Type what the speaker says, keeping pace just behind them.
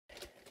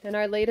in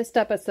our latest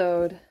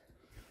episode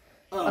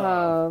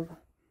of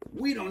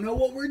We Don't Know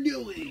What We're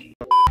Doing.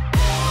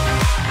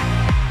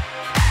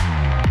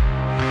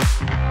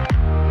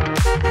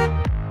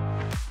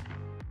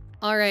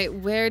 All right,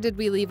 where did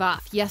we leave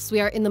off? Yes, we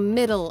are in the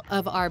middle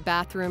of our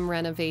bathroom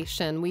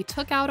renovation. We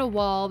took out a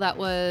wall that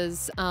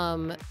was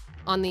on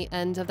the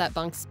end of that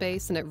bunk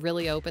space, and it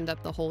really opened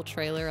up the whole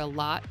trailer a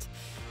lot.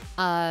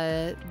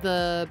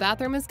 The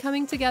bathroom is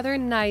coming together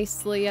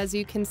nicely. As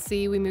you can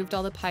see, we moved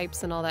all the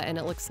pipes and all that, and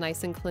it looks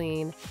nice and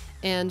clean.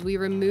 And we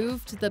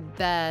removed the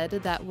bed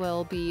that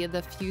will be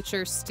the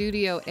future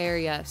studio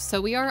area.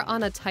 So we are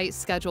on a tight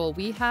schedule.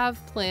 We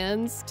have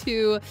plans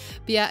to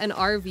be at an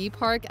RV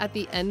park at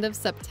the end of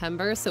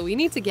September, so we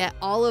need to get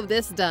all of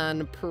this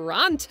done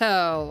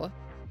pronto.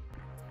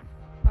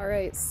 All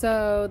right,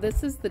 so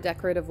this is the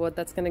decorative wood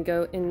that's gonna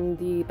go in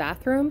the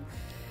bathroom.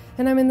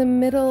 And I'm in the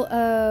middle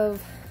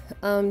of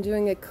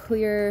doing a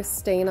clear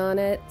stain on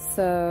it.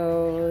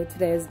 So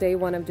today is day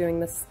one of doing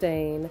the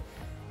stain,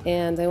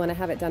 and I want to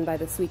have it done by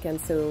this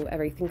weekend so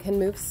everything can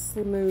move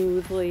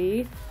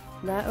smoothly.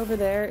 That over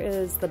there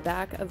is the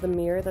back of the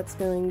mirror that's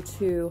going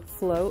to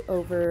float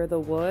over the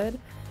wood.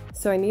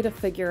 So I need to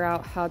figure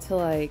out how to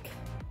like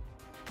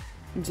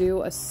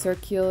do a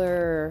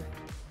circular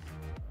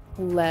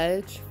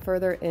ledge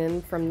further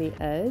in from the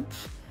edge.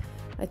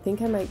 I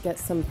think I might get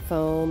some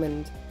foam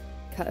and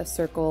cut a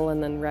circle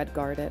and then red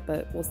guard it,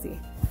 but we'll see.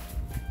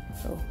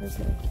 Oh, where's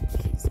my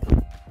keys?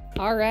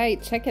 All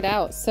right, check it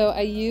out. So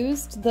I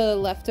used the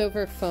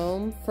leftover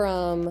foam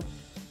from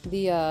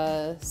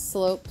the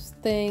slope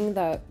thing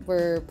that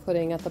we're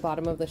putting at the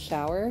bottom of the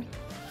shower,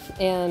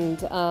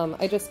 and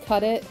I just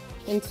cut it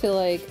into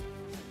like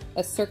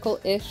a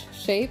circle-ish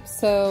shape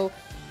so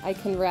I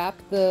can wrap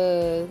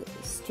the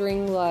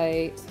string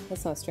light,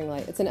 that's not a string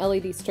light, it's an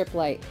LED strip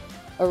light,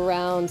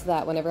 around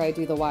that whenever I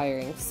do the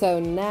wiring. So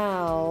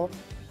now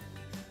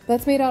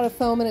that's made out of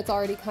foam and it's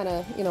already kind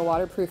of, you know,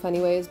 waterproof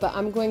anyways, but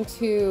I'm going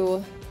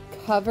to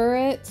cover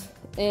it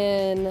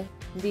in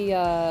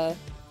the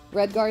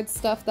red guard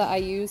stuff that I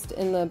used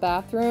in the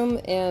bathroom,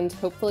 and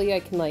hopefully I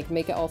can like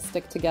make it all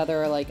stick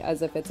together like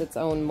as if it's its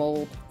own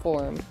mold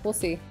form. We'll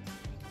see.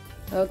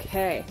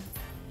 Okay.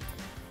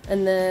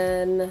 And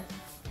then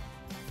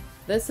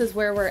this is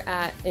where we're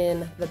at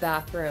in the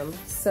bathroom.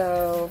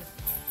 So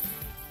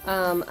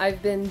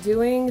I've been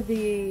doing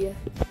the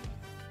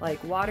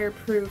like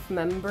waterproof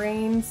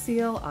membrane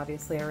seal.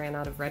 Obviously I ran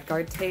out of red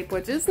guard tape,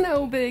 which is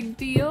no big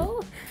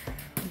deal,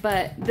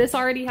 but this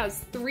already has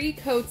 3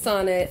 coats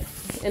on it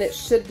and it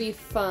should be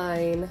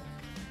fine.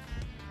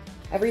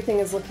 Everything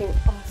is looking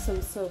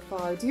awesome so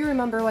far. Do you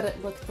remember what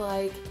it looked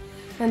like?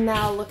 And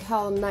now look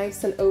how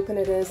nice and open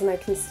it is, and I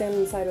can stand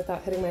inside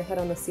without hitting my head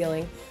on the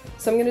ceiling.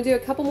 So I'm gonna do a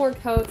couple more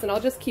coats, and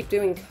I'll just keep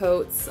doing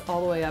coats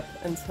all the way up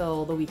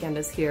until the weekend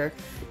is here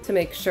to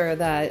make sure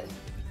that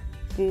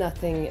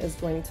nothing is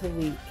going to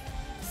leak.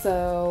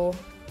 So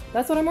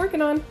that's what I'm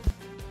working on.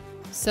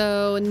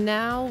 So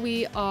now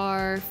we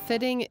are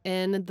fitting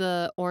in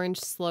the orange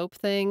slope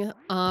thing.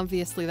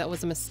 Obviously that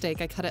was a mistake.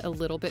 I cut it a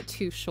little bit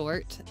too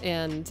short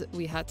and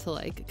we had to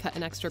like cut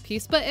an extra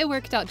piece, but it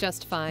worked out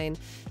just fine.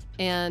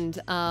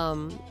 And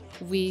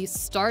we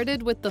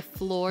started with the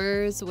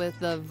floors with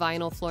the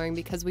vinyl flooring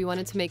because we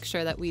wanted to make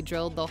sure that we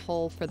drilled the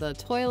hole for the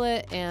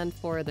toilet and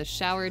for the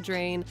shower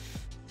drain,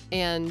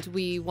 and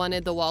we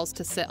wanted the walls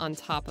to sit on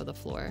top of the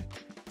floor.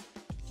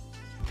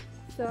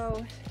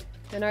 So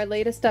in our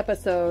latest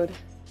episode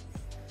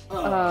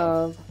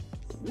of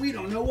We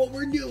Don't Know What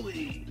We're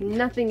Doing,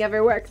 nothing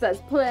ever works as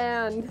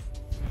planned.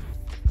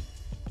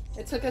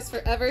 It took us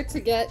forever to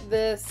get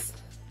this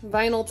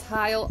vinyl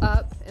tile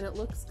up, and it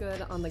looks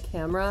good on the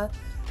camera,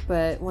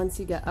 but once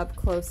you get up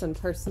close and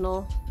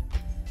personal,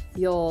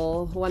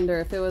 you'll wonder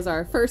if it was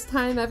our first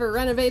time ever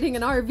renovating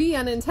an RV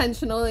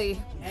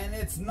unintentionally. and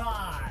it's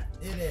not.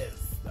 It is,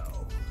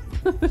 though.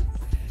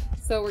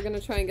 So we're gonna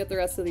try and get the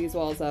rest of these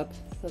walls up.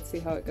 Let's see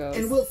how it goes.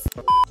 And we'll...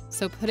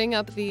 So putting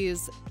up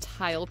these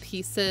tile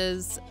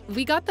pieces,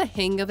 we got the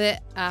hang of it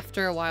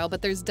after a while,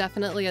 but there's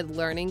definitely a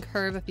learning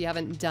curve if you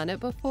haven't done it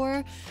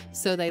before.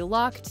 So they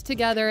locked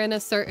together in a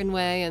certain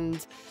way,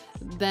 and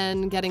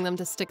then getting them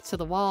to stick to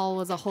the wall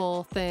was a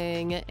whole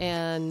thing.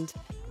 And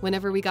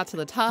whenever we got to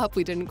the top,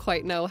 we didn't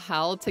quite know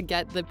how to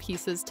get the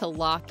pieces to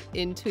lock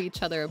into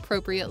each other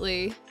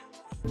appropriately.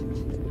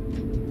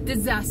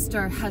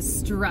 Disaster has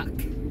struck.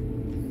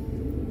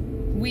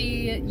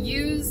 We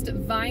used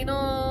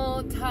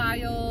vinyl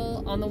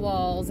tile on the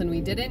walls and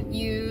we didn't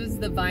use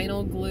the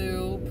vinyl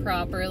glue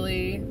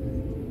properly.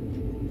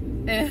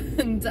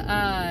 And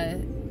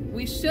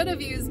we should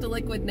have used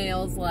liquid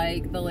nails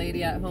like the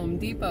lady at Home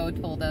Depot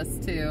told us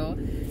to.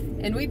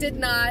 And we did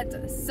not,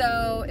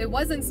 so it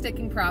wasn't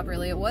sticking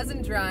properly, it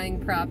wasn't drying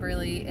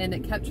properly, and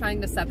it kept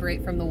trying to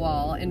separate from the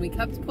wall. And we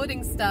kept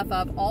putting stuff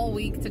up all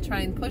week to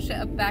try and push it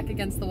up back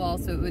against the wall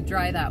so it would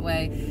dry that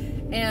way.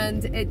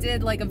 And it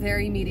did like a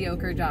very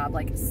mediocre job,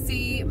 like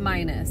C-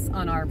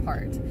 on our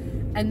part.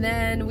 And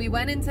then we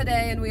went in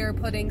today and we were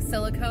putting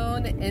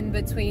silicone in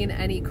between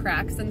any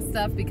cracks and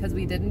stuff because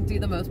we didn't do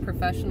the most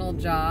professional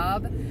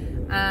job.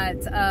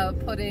 at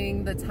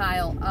putting the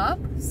tile up.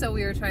 So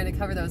we were trying to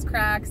cover those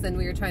cracks and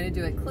we were trying to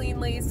do it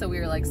cleanly. So we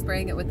were like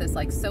spraying it with this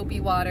like soapy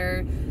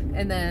water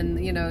and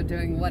then, you know,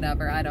 doing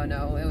whatever, I don't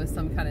know. It was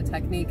some kind of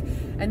technique.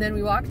 And then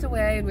we walked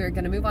away and we were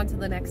gonna move on to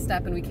the next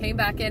step, and we came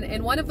back in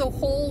and one of the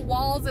whole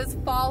walls is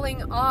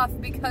falling off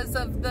because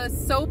of the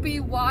soapy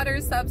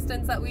water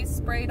substance that we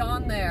sprayed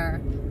on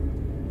there.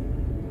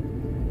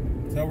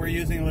 So we're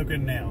using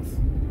liquid nails.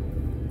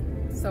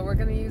 So we're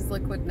gonna use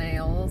liquid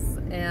nails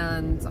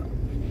and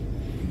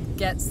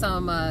get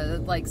some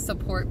like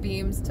support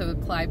beams to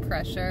apply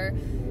pressure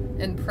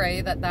and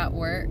pray that that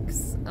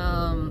works.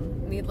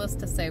 Needless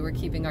to say, we're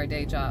keeping our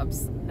day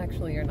jobs.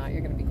 Actually, you're not, you're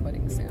gonna be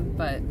quitting soon,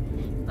 but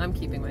I'm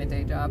keeping my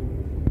day job.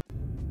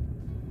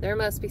 There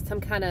must be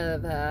some kind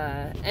of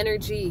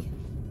energy,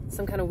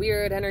 some kind of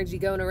weird energy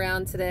going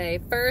around today.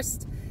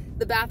 First,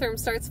 the bathroom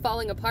starts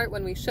falling apart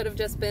when we should have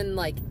just been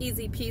like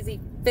easy peasy,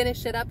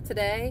 finish it up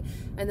today.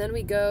 And then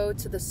we go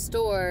to the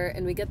store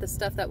and we get the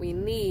stuff that we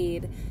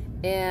need,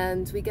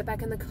 and we get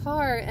back in the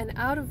car, and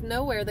out of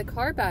nowhere the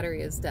car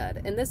battery is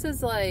dead. And this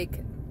is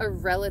like a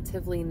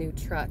relatively new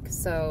truck,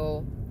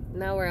 so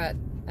now we're at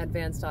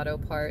Advanced Auto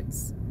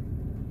Parts.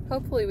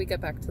 Hopefully we get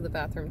back to the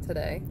bathroom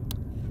today.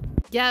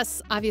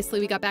 Yes, obviously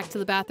we got back to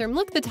the bathroom.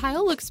 Look, the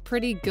tile looks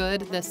pretty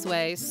good this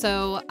way.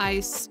 So I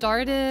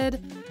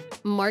started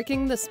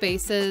marking the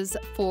spaces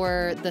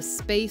for the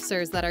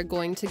spacers that are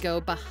going to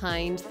go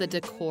behind the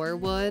decor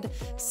wood,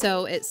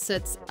 so it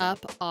sits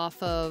up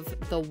off of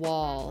the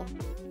wall.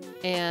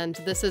 And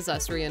this is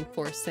us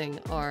reinforcing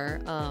our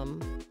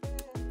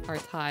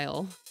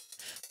tile.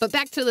 But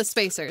back to the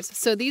spacers.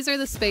 So these are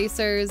the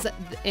spacers,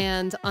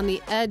 and on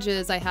the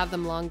edges I have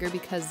them longer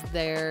because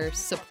they're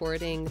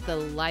supporting the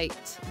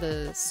light,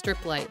 the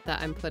strip light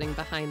that I'm putting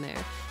behind there.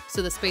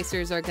 So the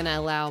spacers are gonna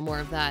allow more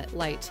of that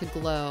light to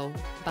glow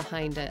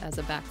behind it as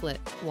a backlit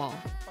wall.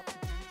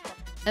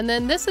 And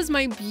then this is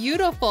my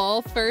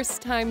beautiful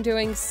first time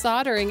doing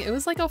soldering. It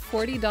was like a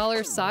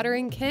 $40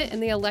 soldering kit,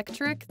 and the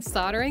electric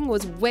soldering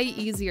was way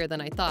easier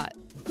than I thought.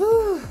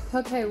 Whew,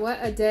 okay, what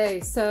a day.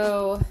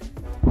 So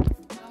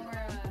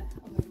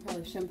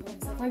shouldn't put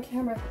myself on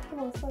camera.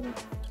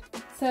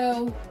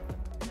 So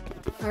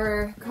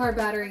our car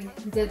battery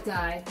did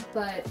die,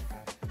 but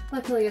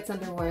luckily it's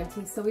under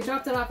warranty. So we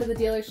dropped it off at the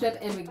dealership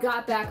and we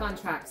got back on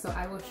track. So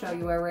I will show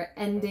you where we're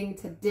ending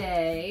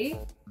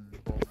today.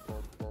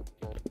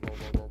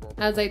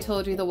 As I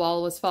told you, the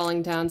wall was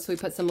falling down, so we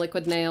put some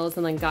liquid nails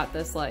and then got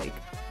this like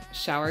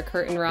shower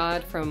curtain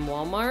rod from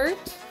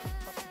Walmart.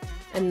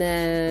 And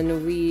then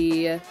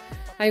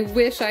I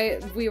wish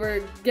we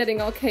were getting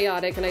all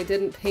chaotic and I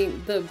didn't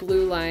paint the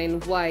blue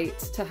line white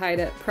to hide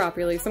it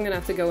properly. So I'm gonna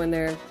have to go in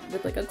there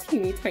with like a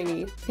teeny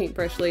tiny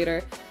paintbrush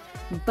later.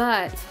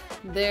 But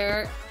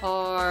there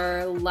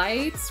are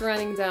lights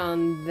running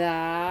down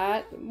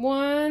that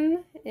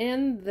one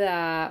and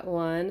that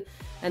one.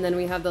 And then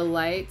we have the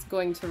light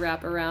going to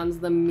wrap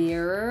around the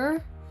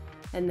mirror.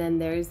 And then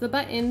there's the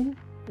button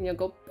and you'll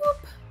go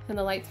boop and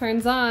the light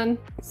turns on.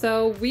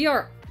 So we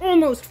are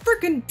almost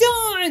freaking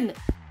done!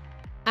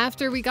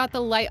 After we got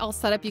the light all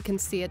set up, you can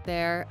see it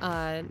there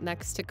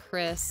next to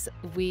Chris.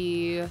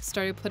 We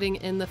started putting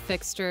in the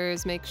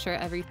fixtures, make sure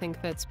everything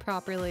fits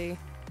properly.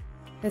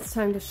 It's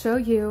time to show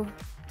you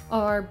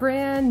our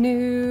brand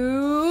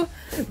new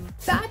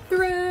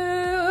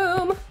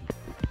bathroom.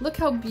 Look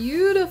how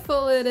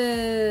beautiful it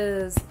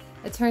is.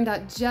 It turned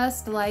out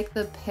just like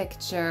the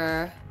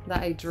picture that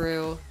I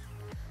drew.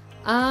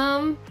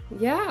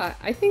 Yeah,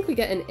 I think we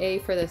get an A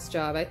for this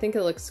job. I think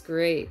it looks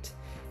great.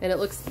 And it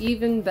looks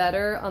even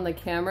better on the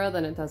camera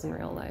than it does in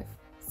real life.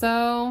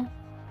 So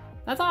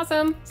that's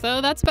awesome. So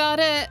that's about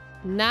it.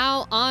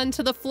 Now on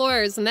to the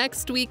floors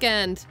next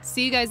weekend.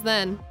 See you guys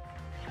then.